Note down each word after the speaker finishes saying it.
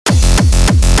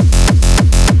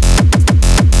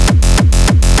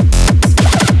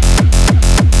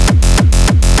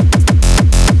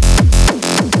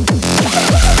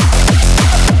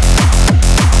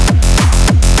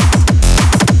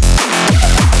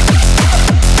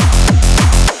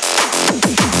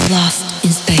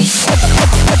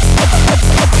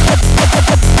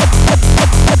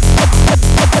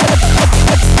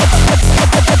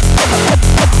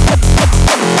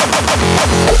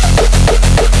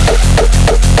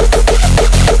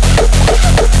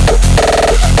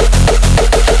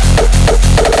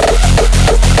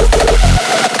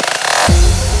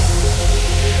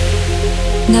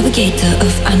navigator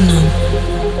of unknown,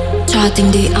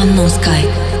 charting the unknown sky.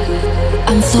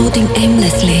 I'm floating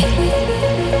aimlessly,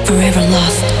 forever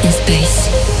lost in space.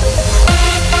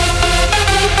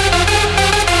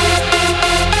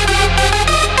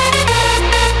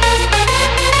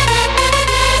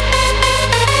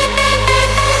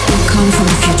 We come from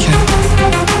the future.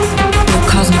 We're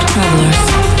cosmic travelers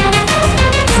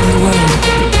from a world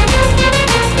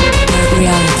where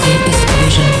reality is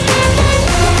illusion.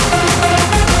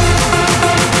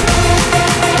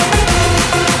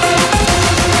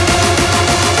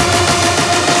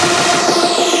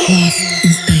 Lost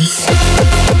in space.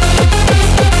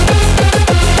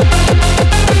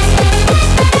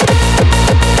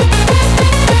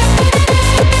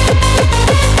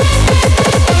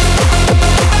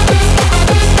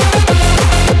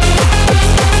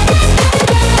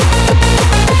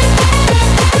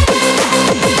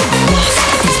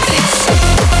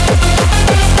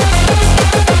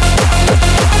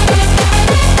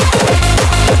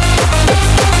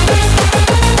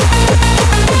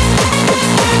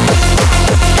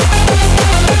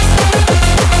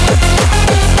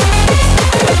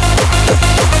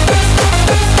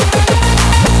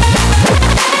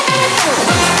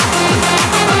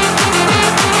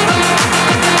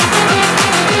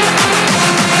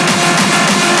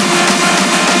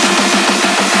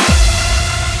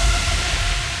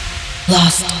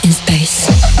 Lost in space.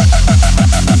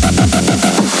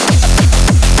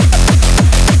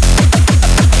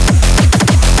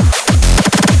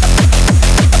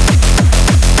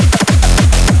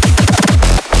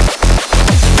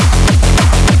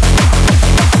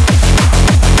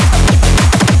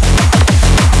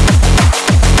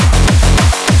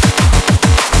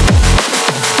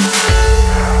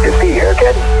 You see here,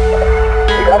 kid?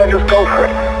 You gotta just go for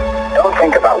it. Don't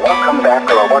think about what comes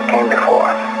after or what came before.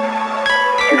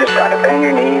 You just gotta bend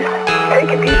your knees, take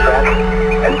a deep breath,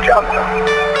 and jump.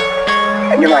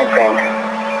 And you might think,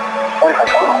 what if I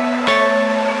fall?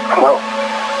 Well,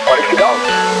 what if you don't?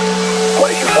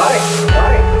 What if you fly?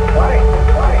 Fly, fly,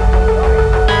 fly, fly.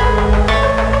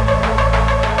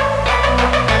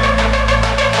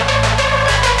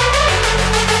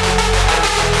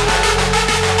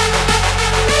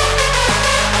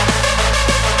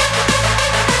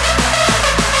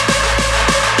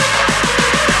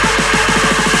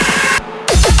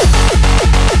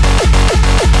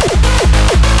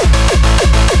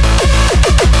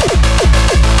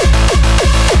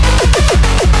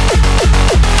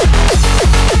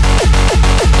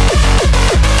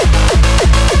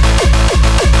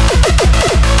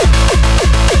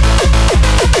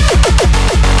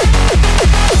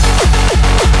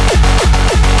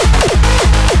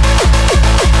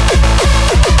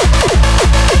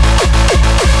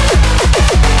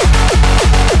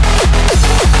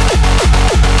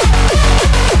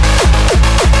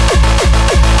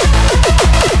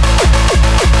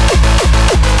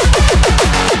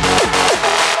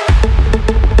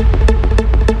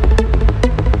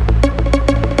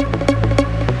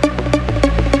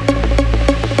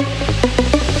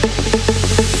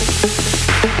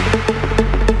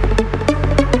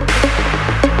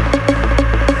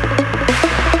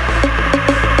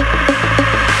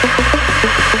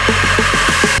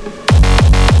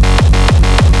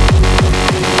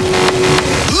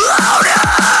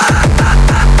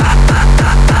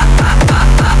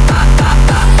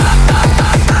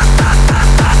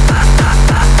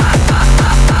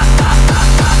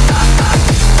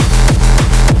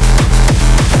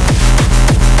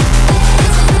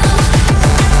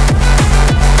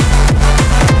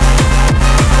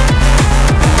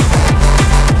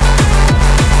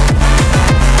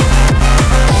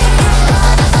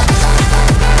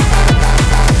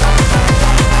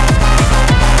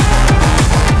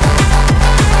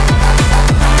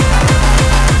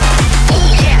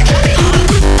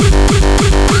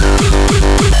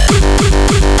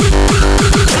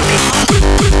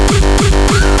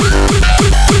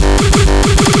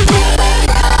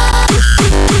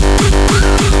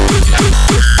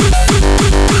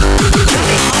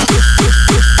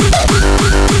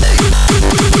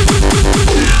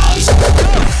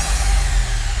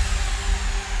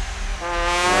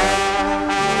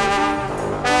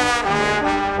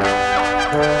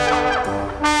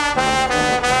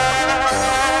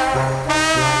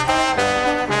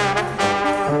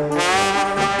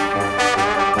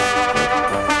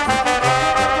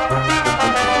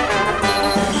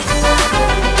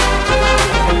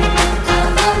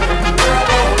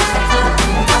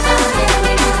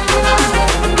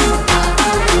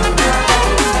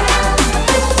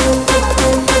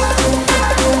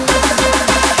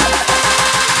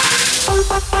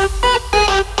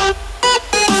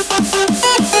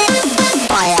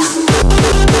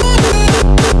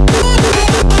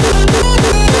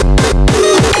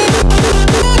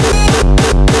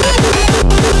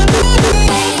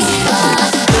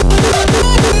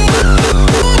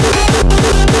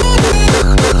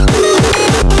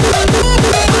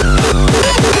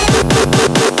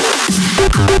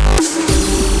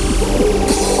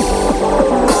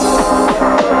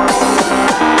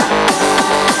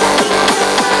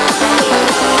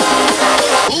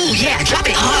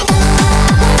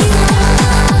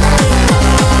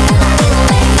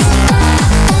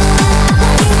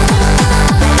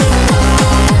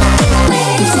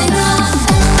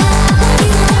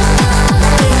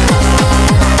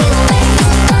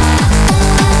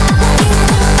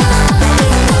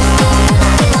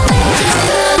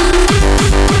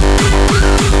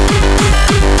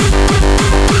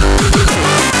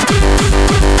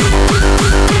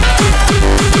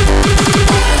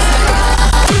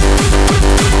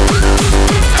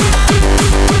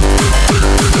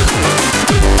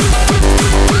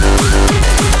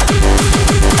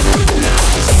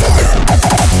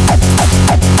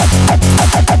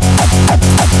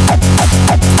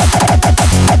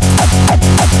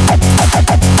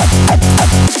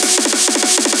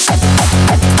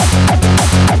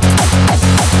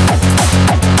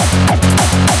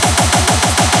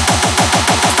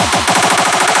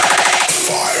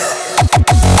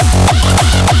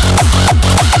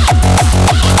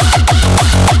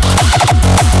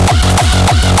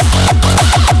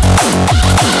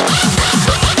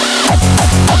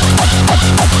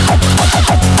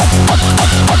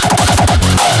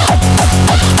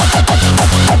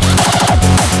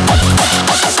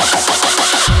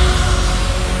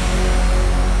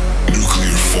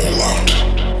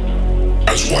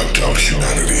 wiped out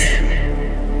humanity.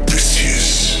 This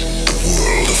is the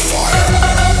world of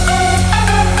fire.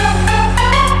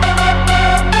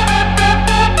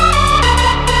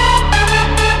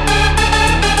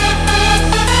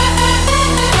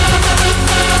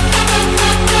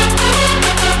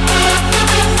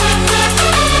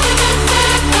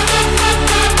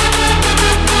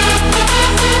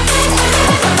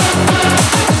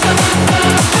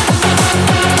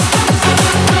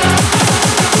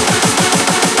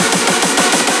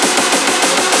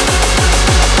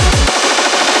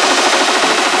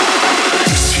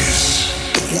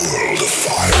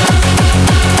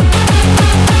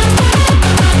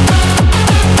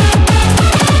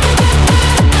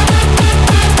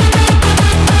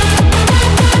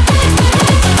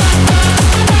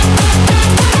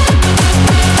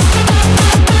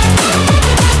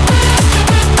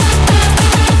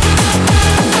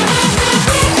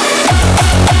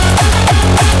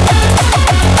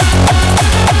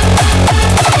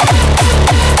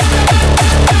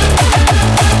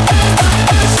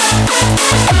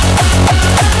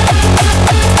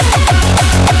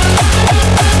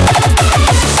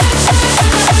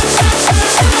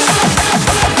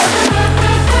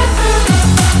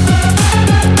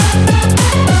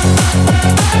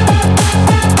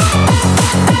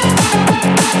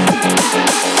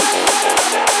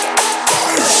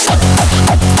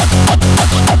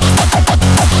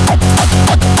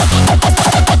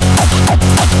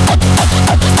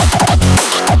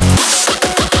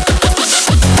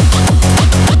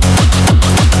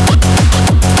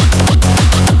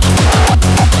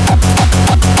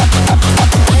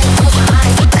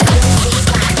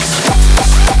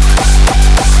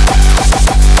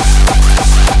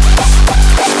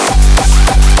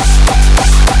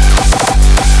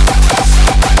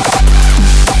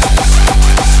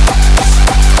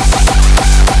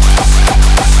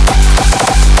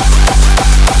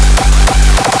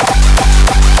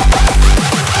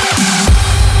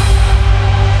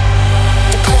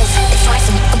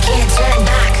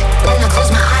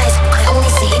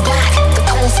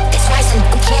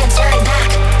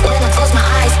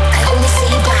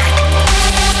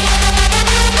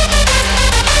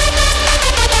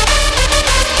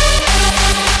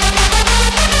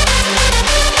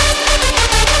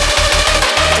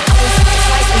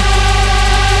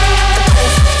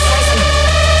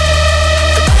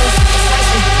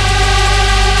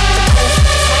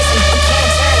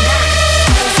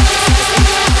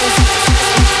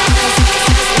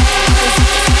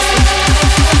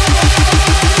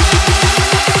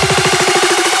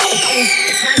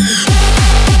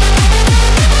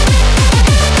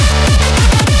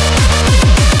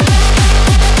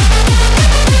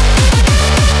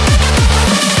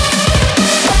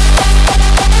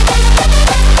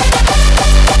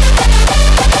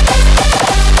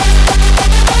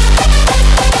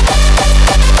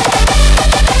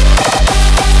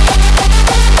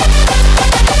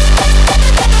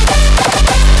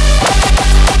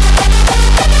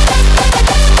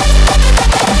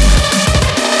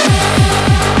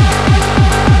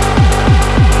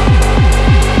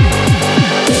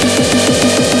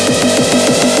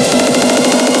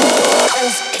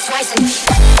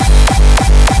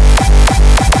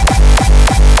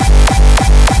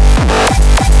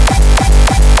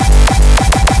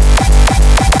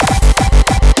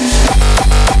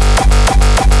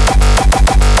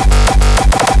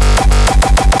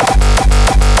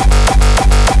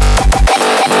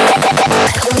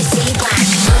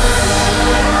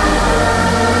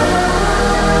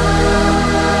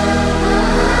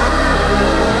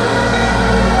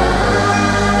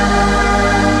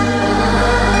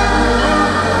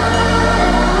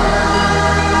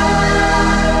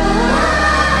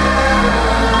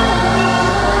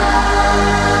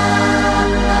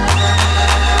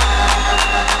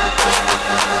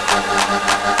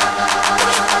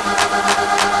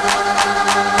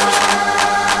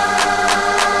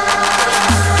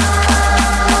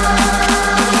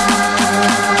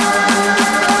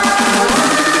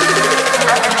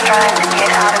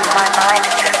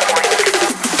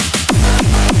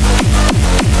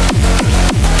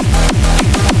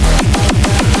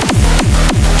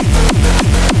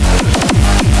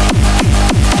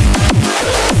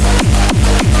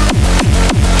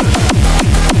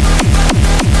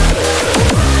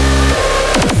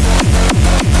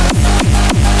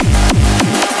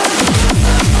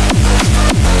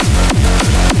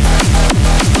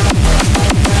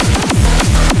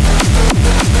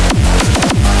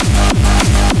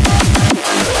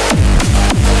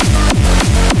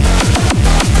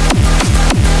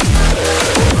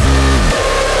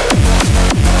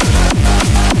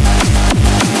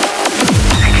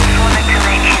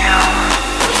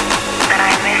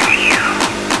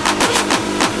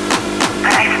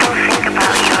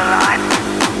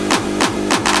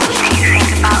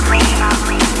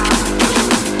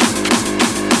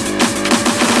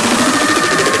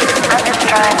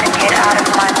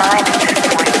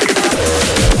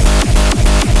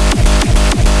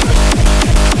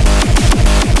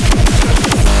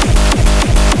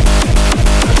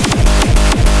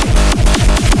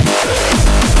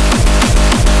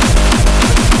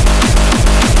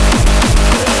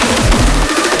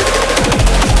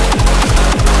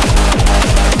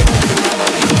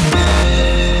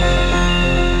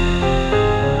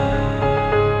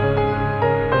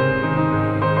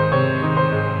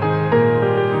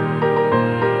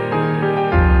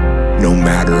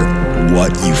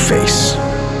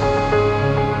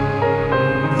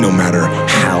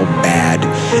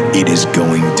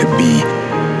 going to be.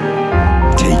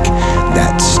 Take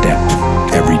that step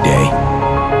every day.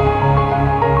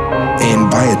 And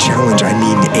by a challenge, I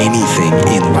mean anything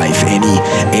in life,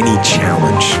 any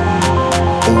challenge.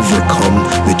 Overcome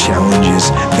the challenges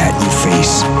that you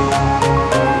face.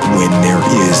 When there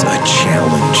is a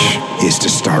challenge, is to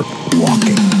start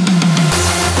walking.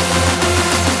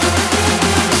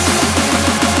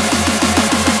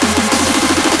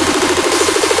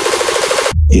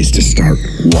 Is to start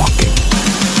walking.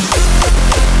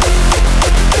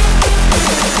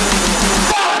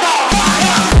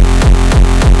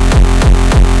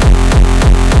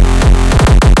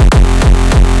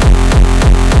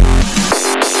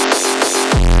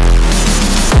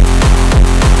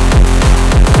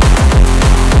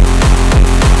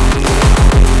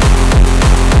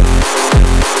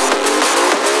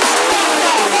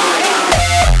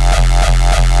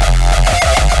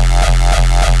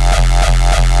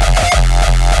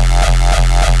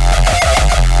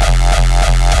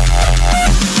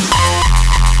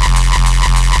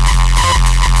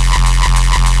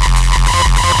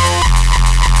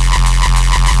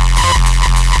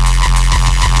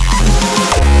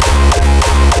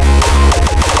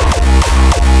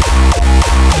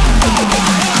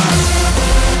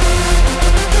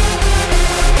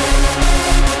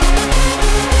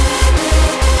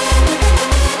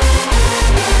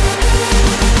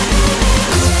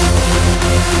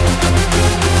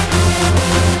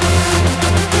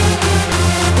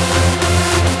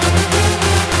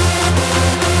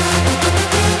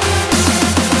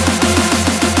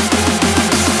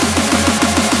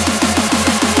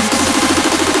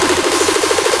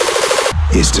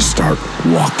 Is to start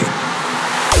walking.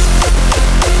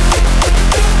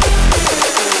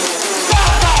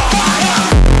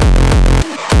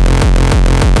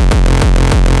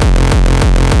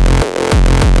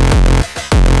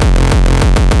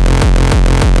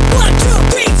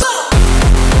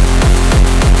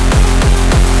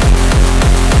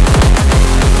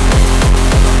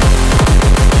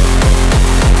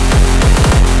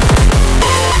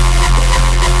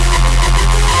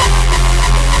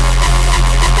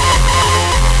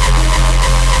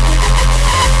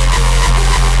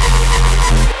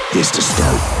 Is to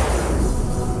start.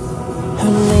 Her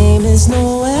name is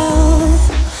Noelle.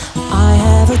 I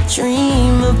have a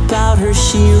dream about her.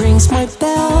 She rings my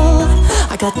bell.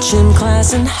 I got gym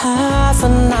class in half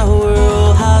an hour.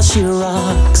 Oh, how she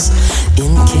rocks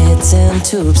in kids and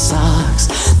tube socks.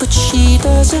 But she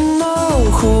doesn't know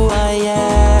who I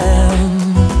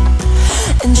am,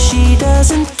 and she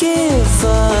doesn't give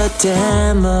a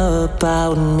damn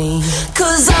about me.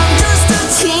 'Cause I'm just a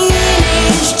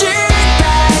teenage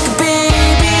dirtbag,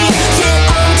 baby.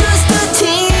 Yeah, I'm just a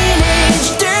teenage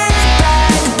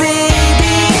dirtbag,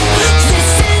 baby.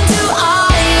 Listen to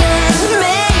Iron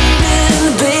Maiden,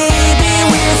 baby,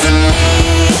 with me.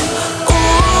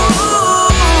 Ooh.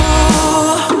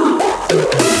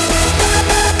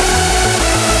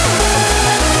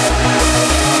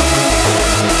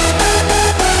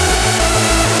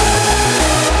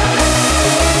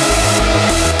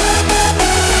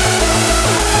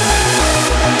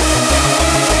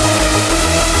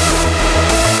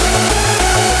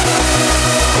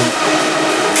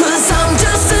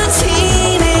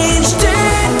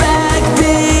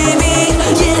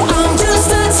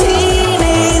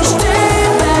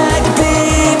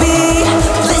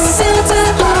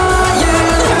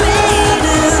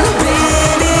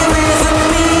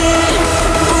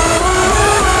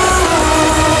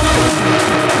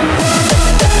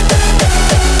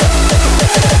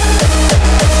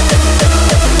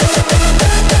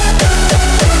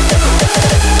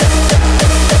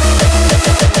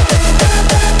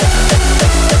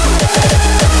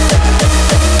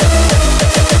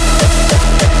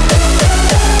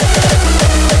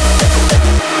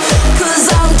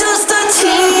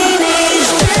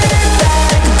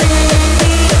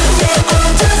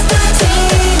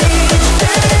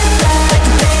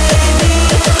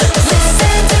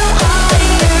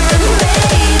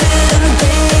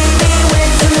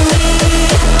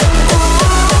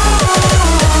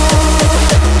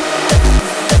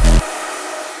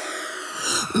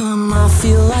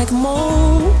 feel like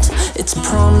mold. It's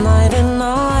prom night and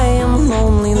I am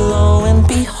lonely, lo and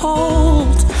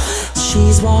behold,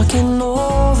 she's walking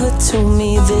over to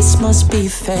me. This must be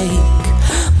fake.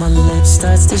 My lip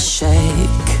starts to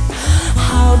shake.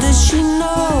 How does she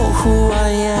know who I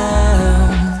am?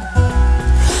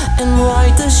 And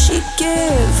why does she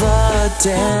give a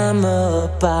damn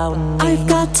about me? I've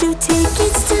got 2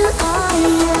 tickets to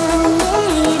Iron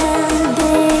Maiden,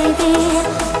 baby.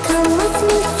 Come with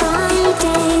me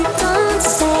Friday, don't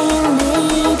say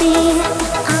maybe.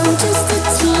 I'm just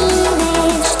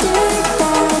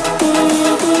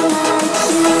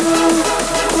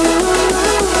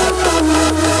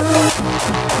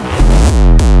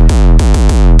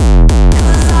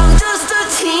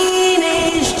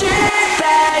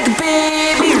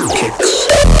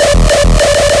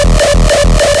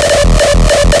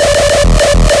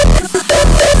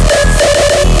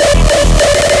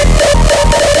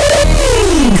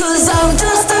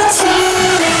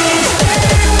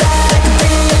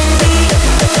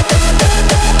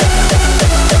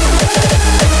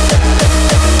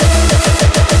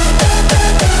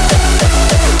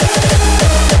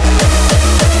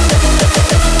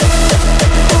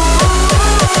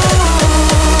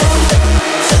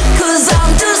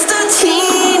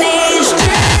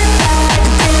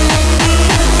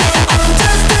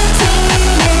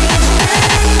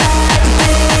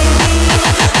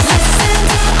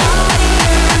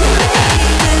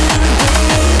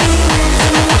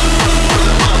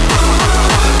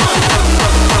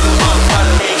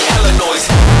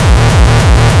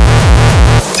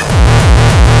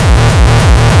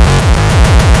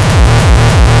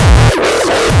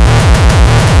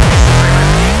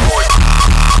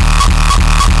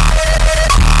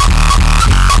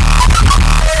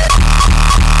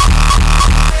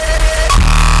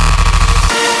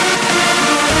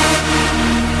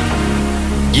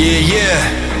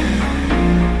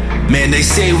Man, they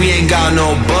say we ain't got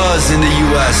no buzz in the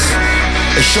US.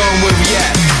 Let's show 'em where we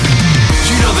at.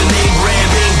 You know the name brand,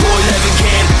 big boy, 11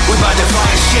 can. We bout to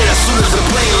fly shit as soon as the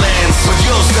plane lands. With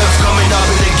your stuff coming up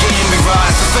in the game, we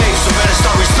rise to fame, so better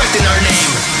start respecting our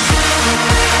name.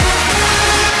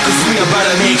 Cause we about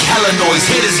to make hella noise,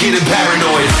 haters getting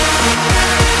paranoid.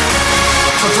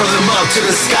 So throw them up to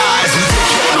the skies, we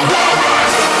take you on a wild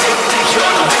ride. Take you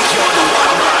on a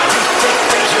wild ride.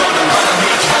 Take you on a about to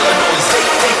make hella noise. Take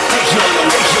you on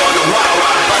a wild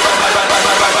ride.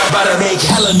 About to make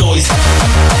hella noise.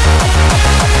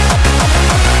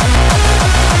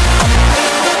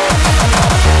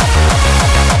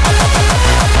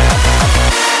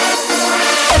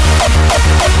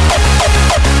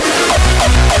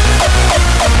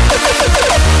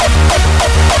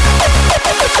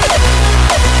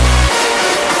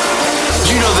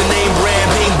 You know the name brand,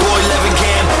 big boy, 11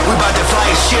 cam. We bout to fly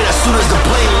shit as soon as the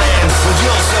plane lands. With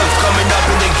your stuff coming up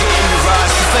in the game, we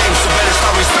rise to fame, so better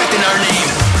start respecting our name.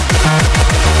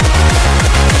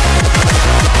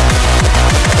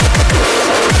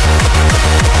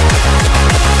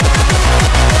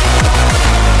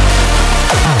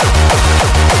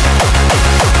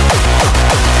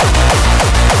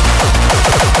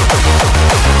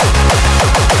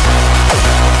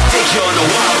 Take you on a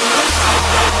wild ride.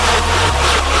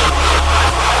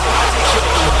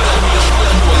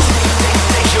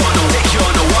 Take you on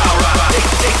a wild ride.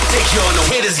 Take you on a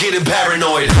haters getting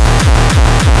paranoid.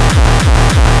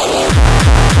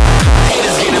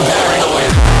 Haters getting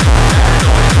paranoid.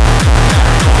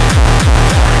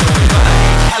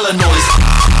 Hella noise.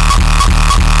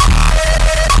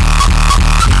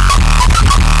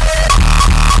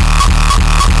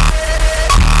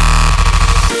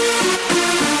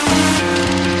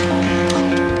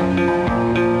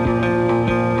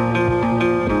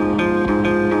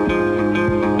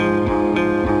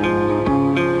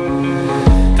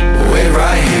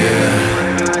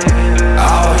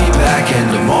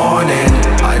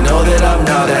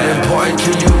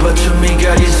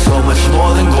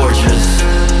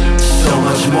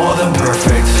 More than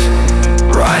perfect.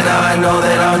 Right now I know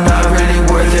that I'm not really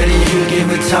worth it. If you give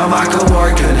me time, I could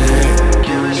work on it.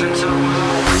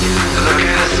 Look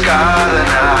at the sky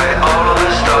tonight. All of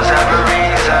the stars have a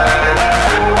reason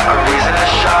to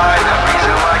shine, a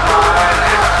reason like mine.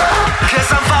 'Cause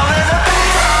I'm falling apart.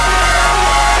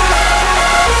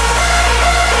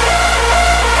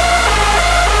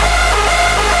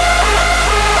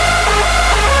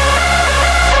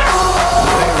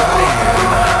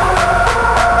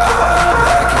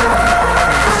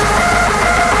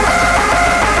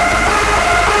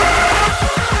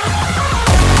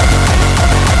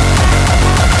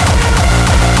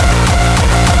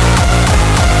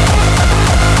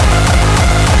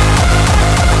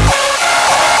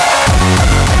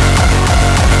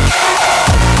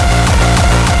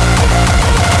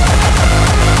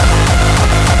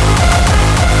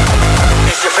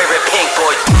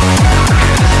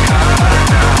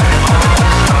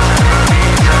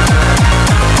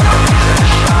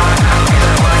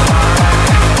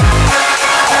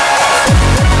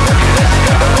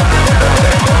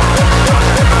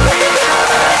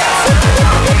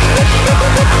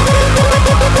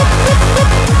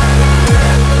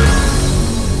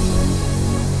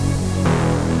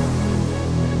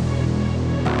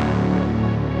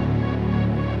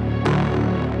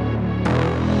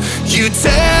 You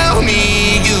tell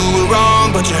me you were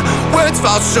wrong, but your words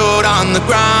fall short on the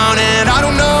ground. And I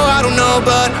don't know,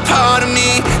 but part of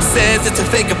me says it's a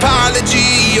fake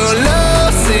apology. Your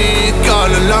love sick all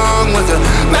along was a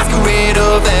masquerade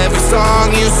of every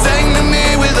song you sang to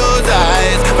me with those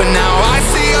eyes. But now I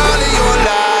see all of your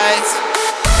lies.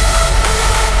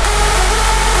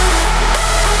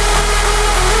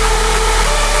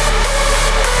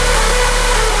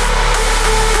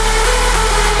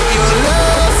 Your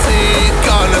love sick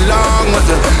all along was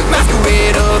a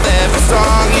masquerade of every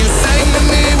song you sang to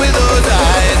me with those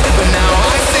eyes. But now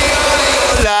I see all of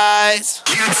your lies.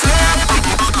 You tell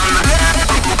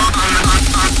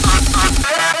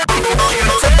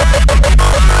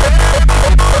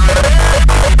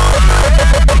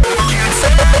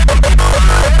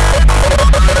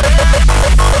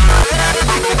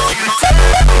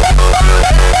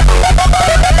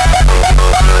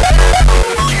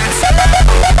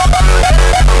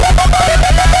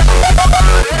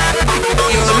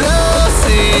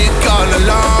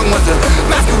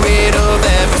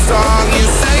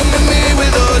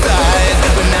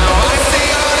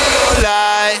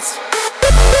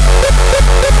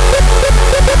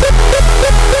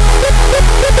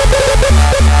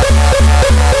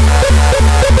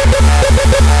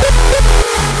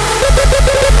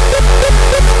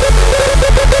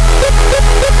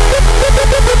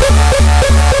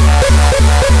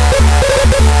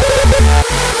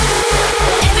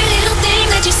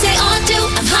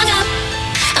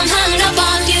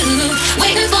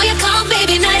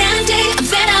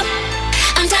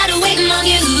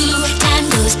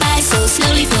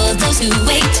to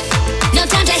wait. No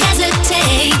time to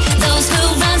hesitate. Those who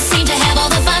run seem to have all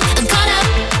the fun. I'm caught up.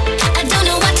 I don't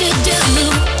know what to do.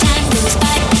 Time moves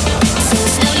by so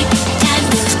slowly. Time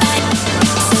moves by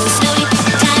so slowly.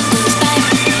 Time moves by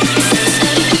so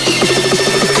slowly.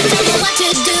 I don't know what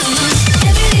to do.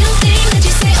 Every little thing that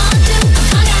you say or do, I'm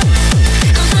hung up.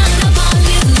 I'm hung up on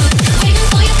you. Waiting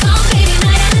for your call, baby,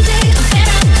 night and day. I'm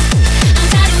fed up. I'm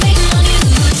tired of waiting on you.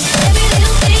 Every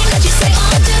little thing that you say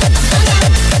or do, I'm hung up.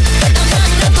 I'm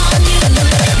hung up on you.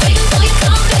 Waiting for your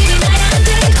call, baby, night and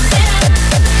day. I'm fed up.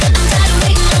 I'm tired of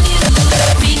waiting on you.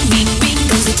 Ring, ring, ring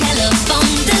goes the telephone.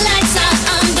 The lights are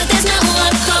on, but there's no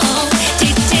one home.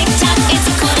 Tick, tick, tock, it's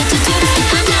 1:45.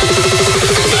 I'm not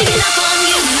taking up on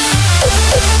you.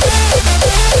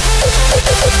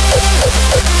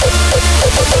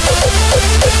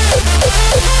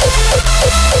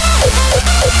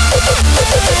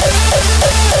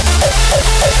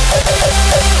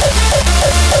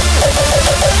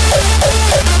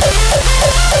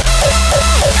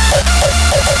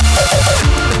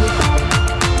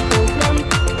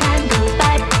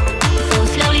 So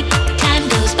slowly, time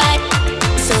goes by.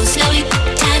 So slowly,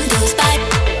 time goes by.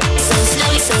 So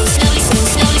slowly, so slowly, so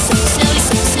slowly, so slowly,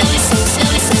 so slowly, so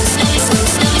slowly, so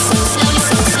slowly, so slowly, so slowly, so slowly, so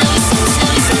slowly, so slowly, so slowly, so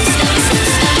slowly. I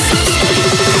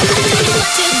don't know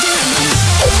what to do.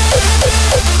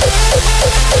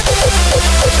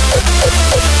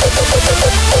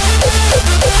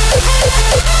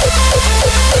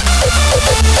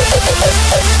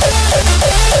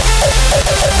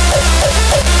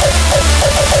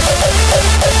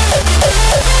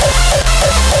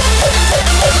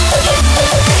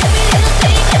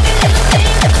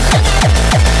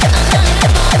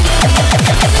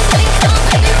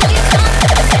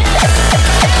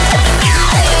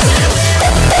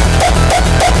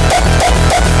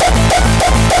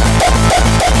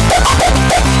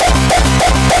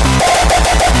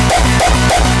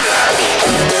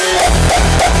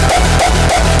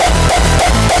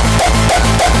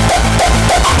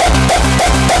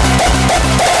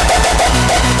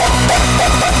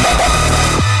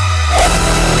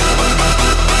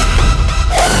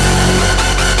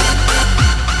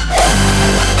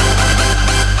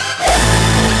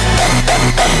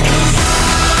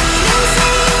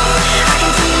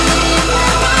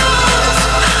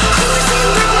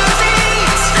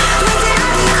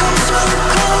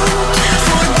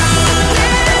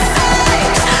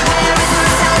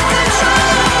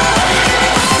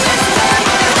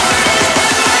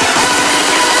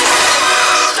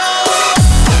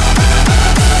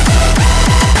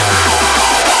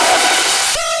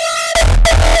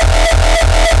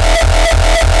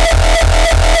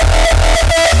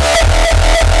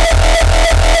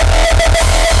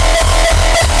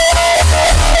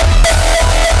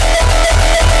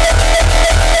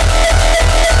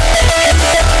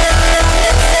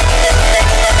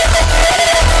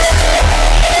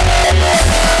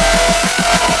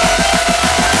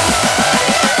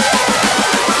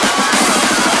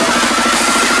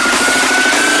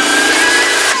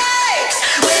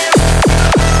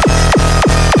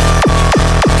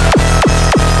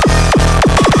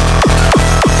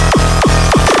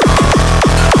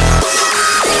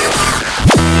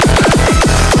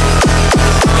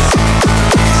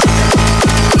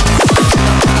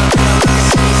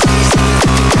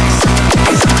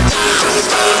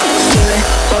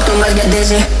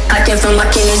 I came from my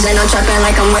kidneys and I'm trapping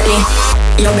like I'm Whitney.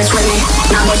 Yo, bitch with me,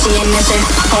 now boy, she ain't missing.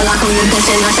 Hold up, who you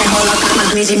dissing? I say, hold up, got my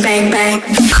greasy bang bang.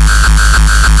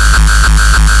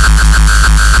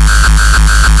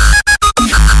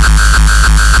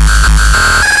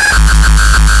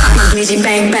 Got my greasy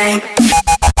bang bang.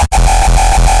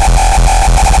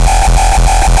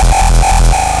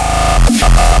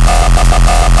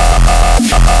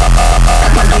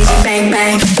 Got my greasy bang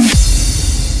bang.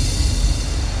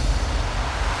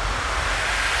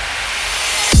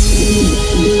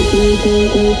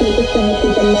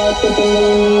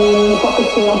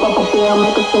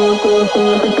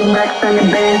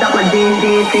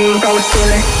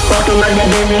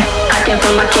 I came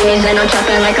from my kidneys and I'm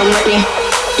trapping like I'm Whitney.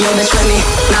 Yo, bitch with me,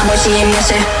 now boy, she ain't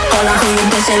missing. Hold up, who you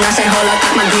dissing? I say, hold up,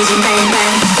 got my greasy bang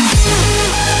bang.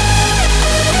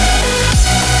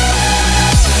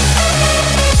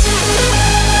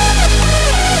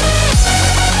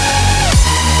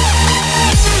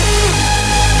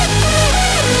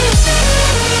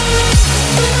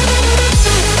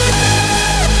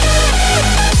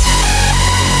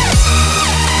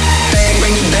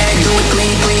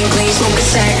 Smoke a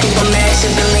sack, keep a mag,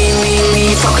 sippin'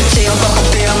 lean. Fuck a tail, fuck a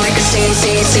bill, make a scene.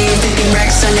 50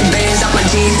 racks on the bands, out my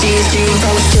G's.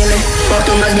 Bro, was chillin', both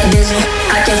of us got dizzy.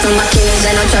 I came from my kids Bikinis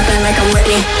and I'm trapping like I'm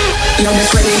Whitney. Yo,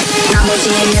 bitch with me, nah, but she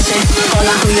ain't missing.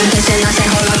 Hola, who you dissing? I say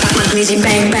hola, got my greasy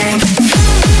bang bang.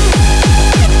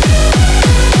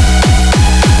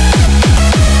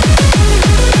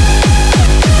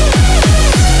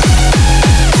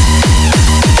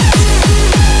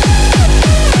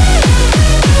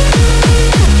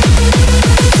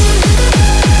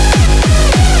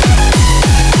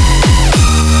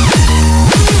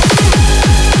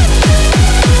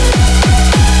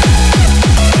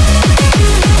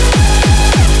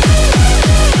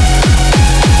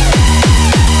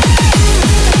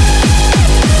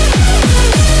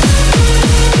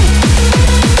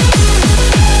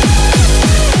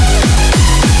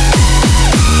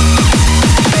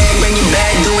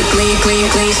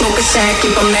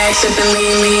 Keep a mag, sippin'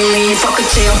 lean. Fuck a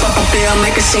chill, pop a pill,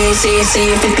 make a scene.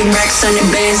 50 racks,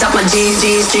 100 bands out my G's.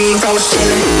 Flow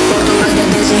chillin', both of us get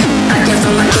dizzy. I came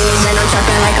from my keys and I'm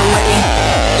trapping like I'm Whitney.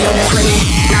 Yo, that's with me,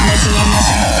 now that she ain't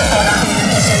missing. Hold on, who you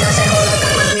dissing? I say, hold up,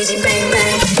 got my greasy bang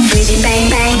bang. Greasy bang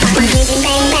bang, got my greasy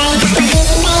bang bang. My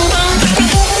greasy bang bang,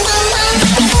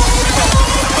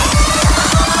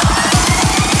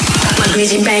 got my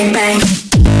greasy bang bang.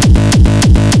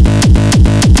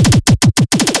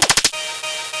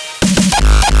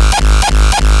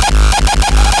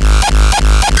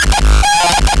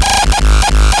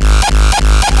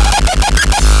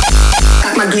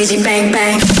 Greasy bang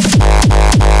bang.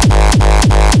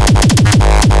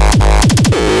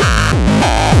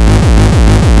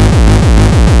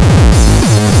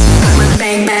 Got my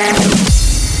bang bang.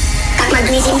 Got my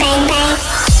greasy bang bang.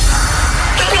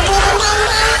 Got my greasy bang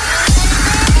bang.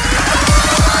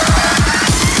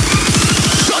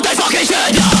 Shut that fucking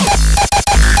shit down.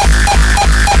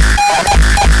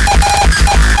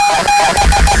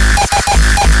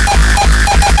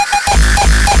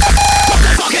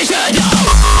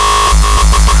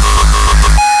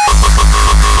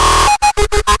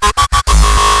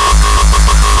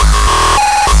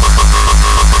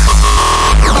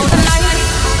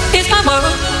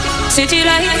 City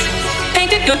lights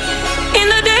painted good in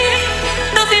the day.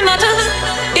 Nothing matters.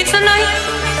 It's the night.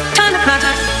 Time to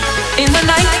matter. In the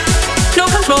night, no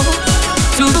control.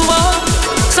 Through the wall,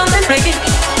 something breaking.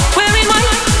 Wearing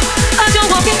white as you're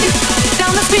walking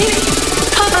down the street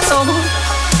of my soul.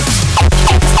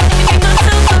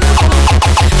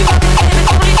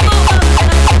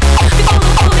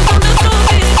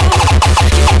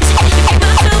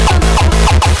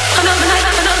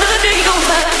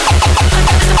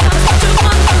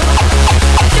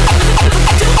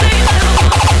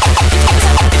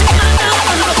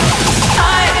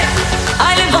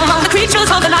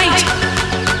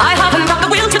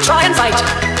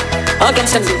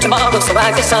 Against a new tomorrow, so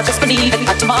I guess I'll just believe it.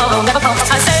 But tomorrow never comes.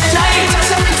 I said night,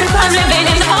 I'm living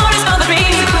in the forest of the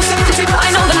dream.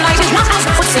 I know the night is not as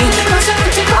it would seem.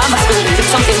 I must believe in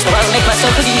something, so I'll make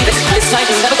myself believe it. This night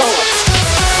will never go.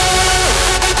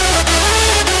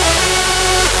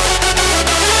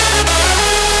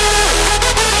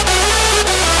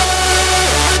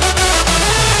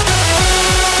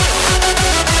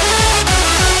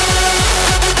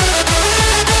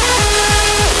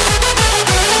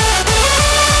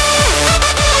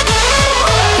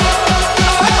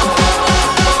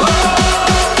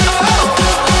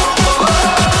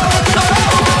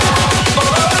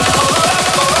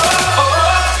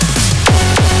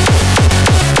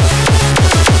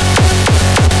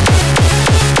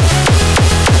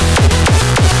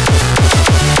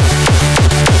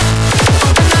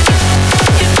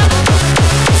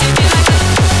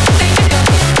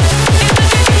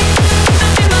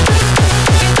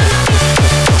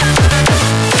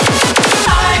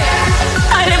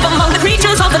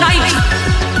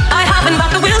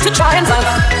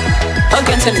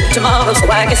 Tomorrow, so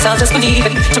I guess I'll just believe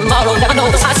it. Tomorrow never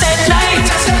knows. I said night,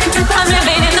 I'm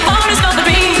living in the forest of the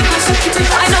dream.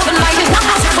 I know the light is not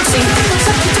as it would seem.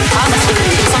 I must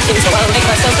believe in something, so I'll make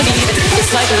myself believe it.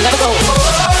 This light will never go.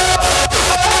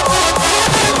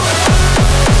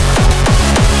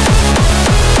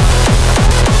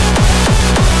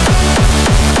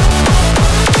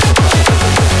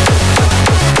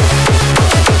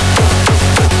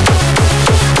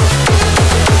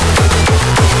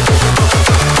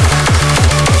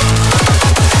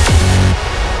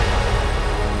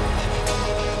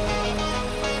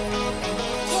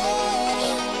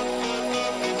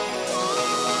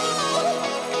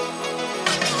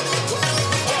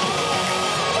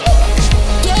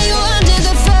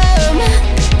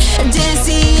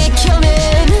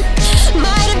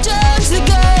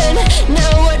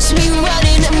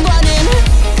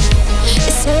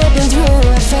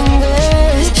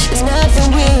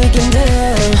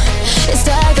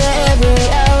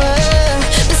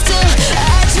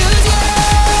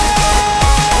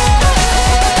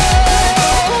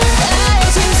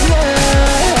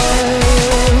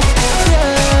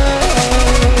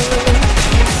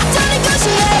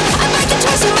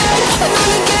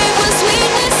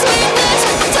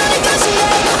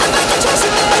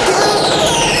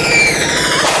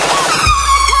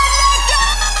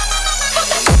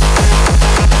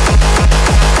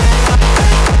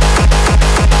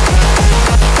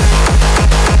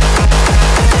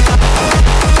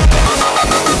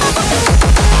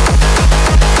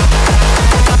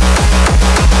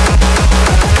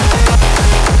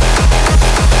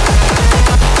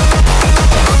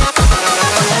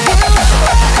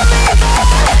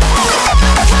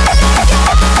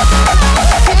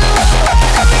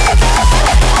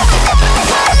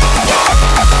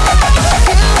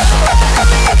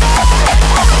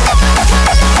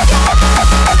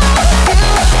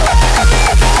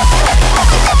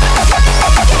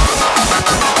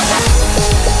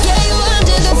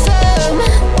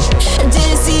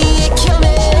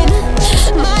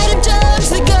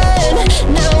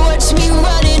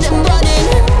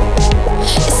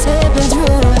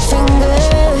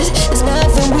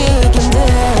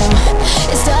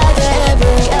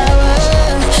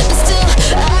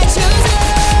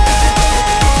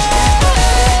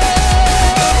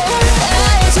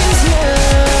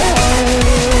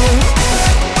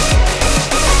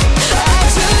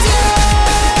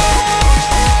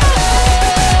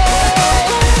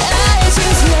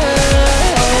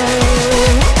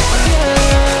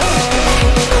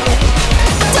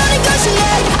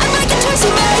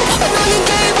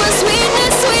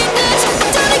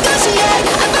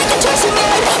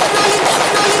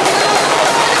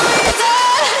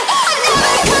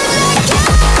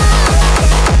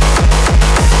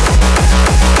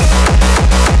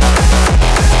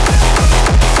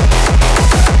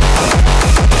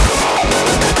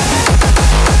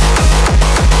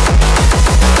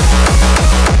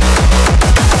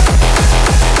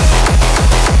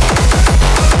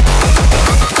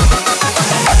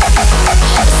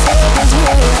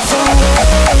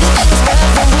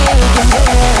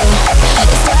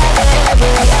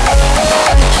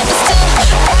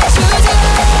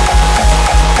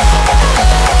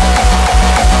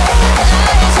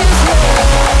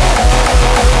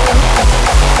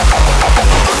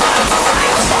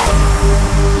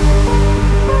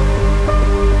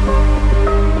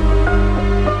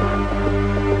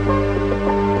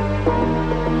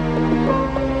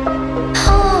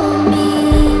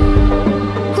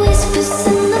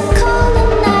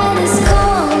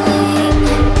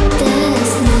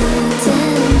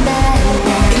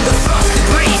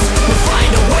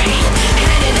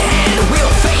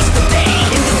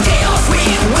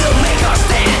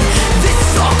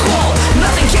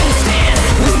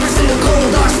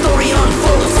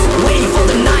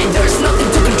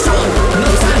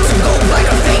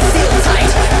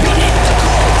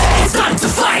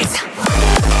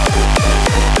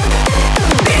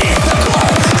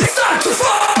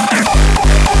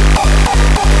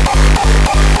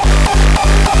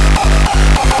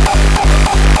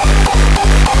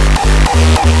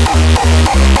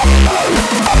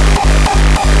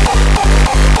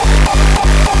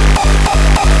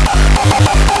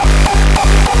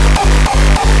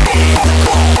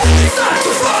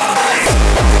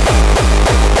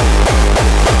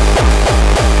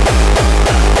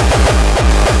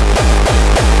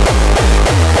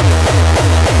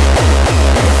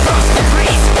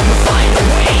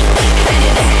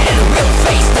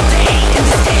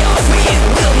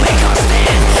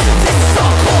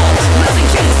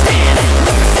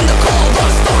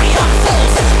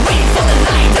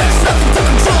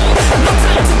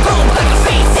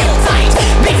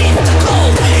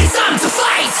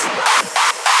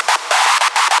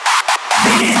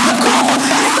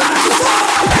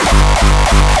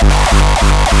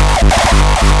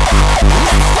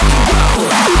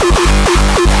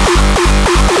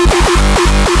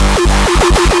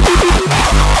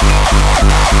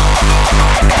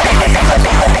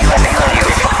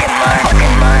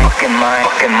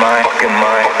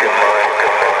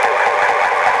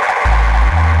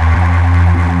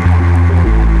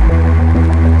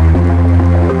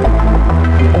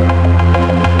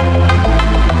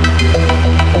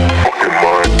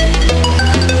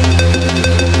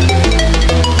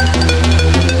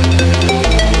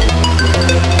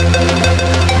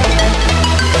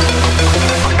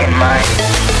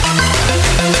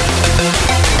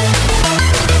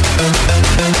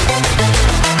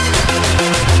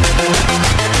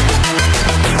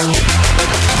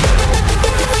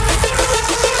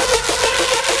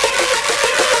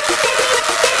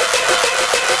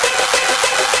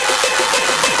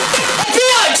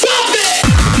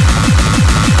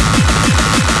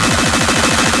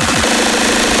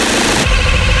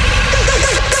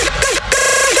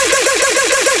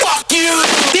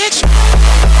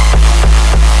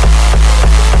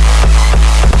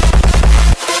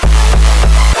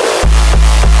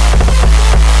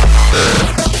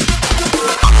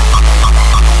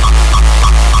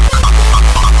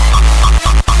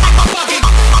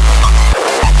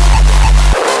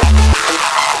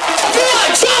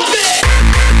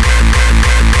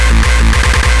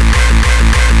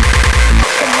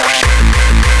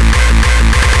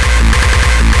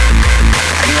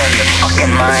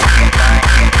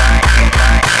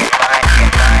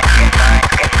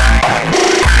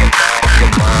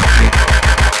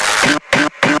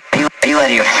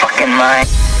 mind.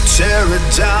 Tear it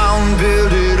down,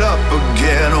 build it up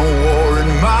again. A war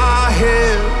in my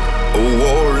head, a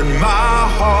war in my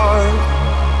heart.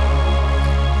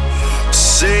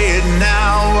 Say it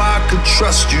now, I could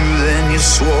trust you. Then you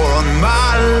swore on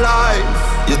my life,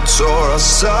 you tore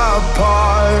us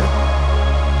apart.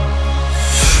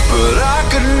 But I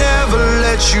could never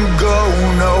let you go,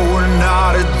 no,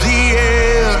 not at the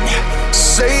end.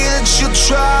 Say that you'll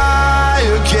try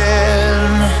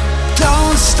again.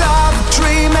 Don't stop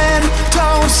dreaming,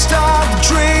 don't stop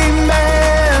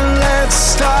dreaming. Let's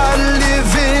start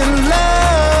living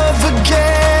love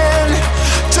again.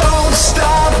 Don't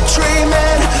stop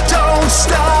dreaming, don't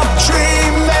stop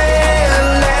dreaming.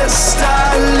 Let's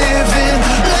start living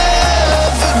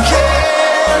love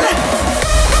again.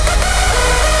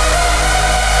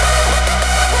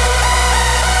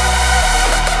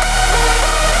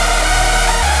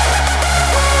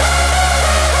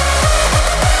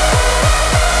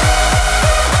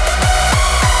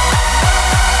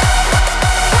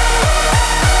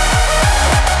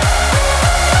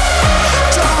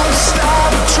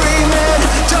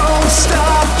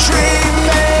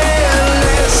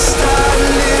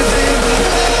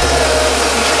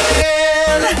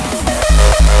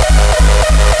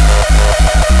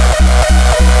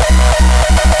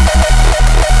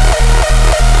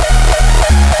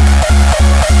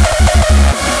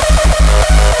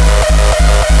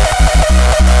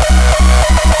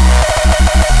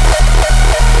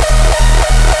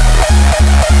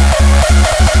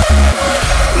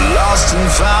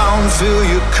 Fill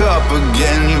your cup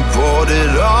again, you poured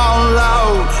it all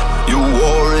out, you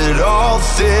wore it all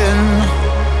thin.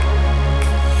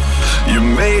 You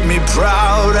made me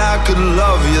proud, I could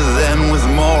love you then with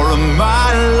more of my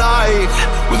light,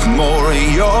 with more of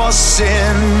your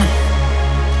sin.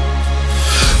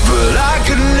 But I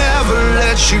could never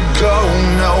let you go,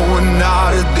 no,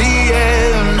 not at the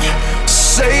end.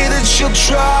 Say that you'll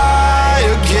try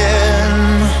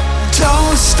again.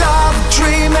 Don't stop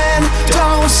dreaming,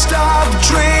 don't stop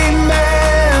dreaming.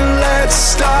 Let's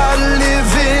start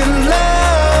living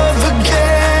love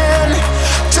again.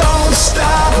 Don't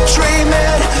stop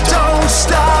dreaming, don't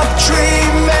stop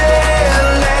dreaming.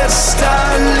 Let's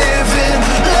start living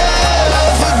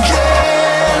love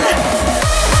again.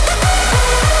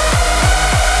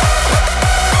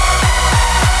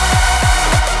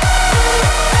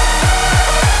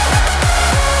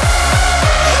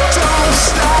 Don't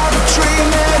stop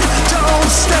dreaming, don't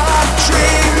stop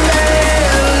dreaming.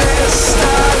 Let's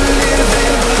start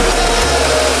living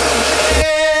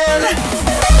again.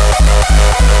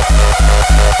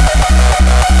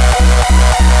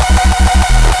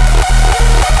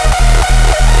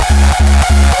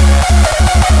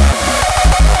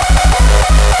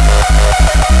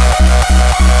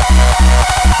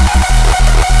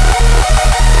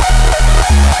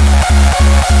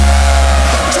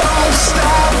 Don't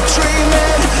stop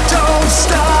dreaming, don't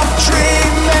stop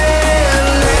dreaming.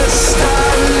 Let's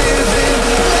start living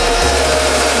again.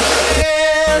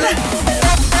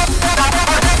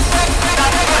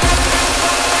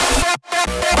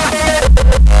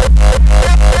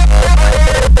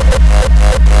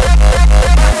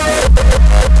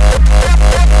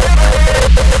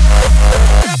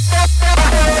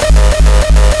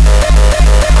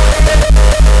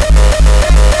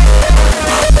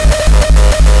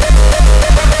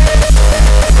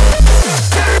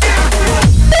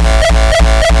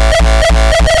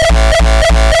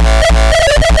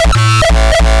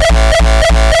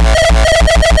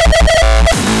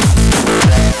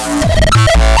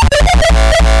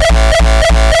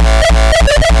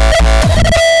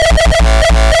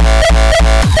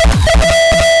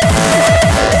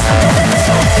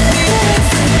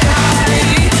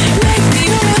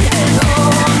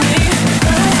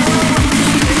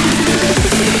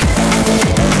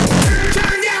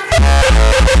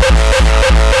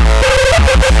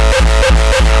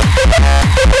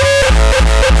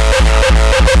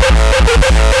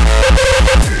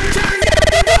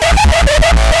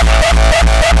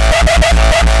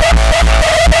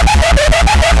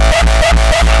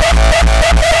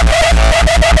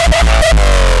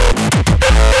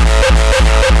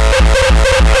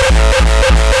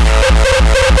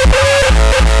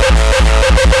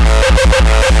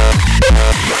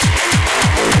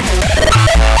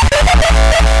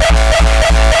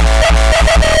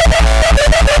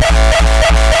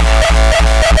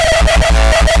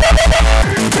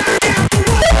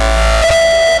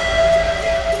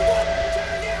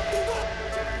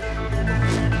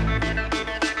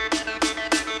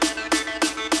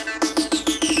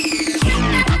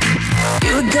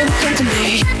 You were gonna come to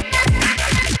me,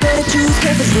 better choose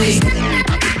carefully.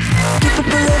 Keep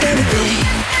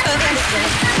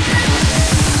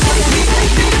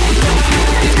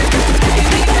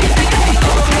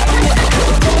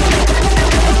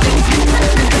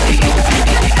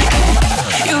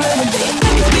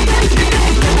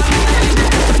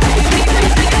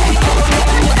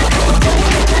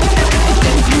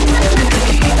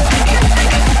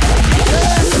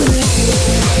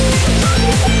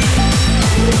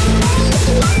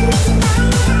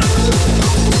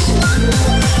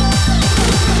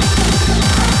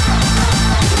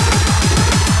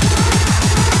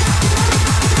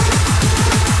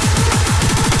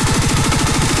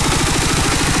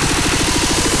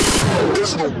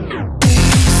There's no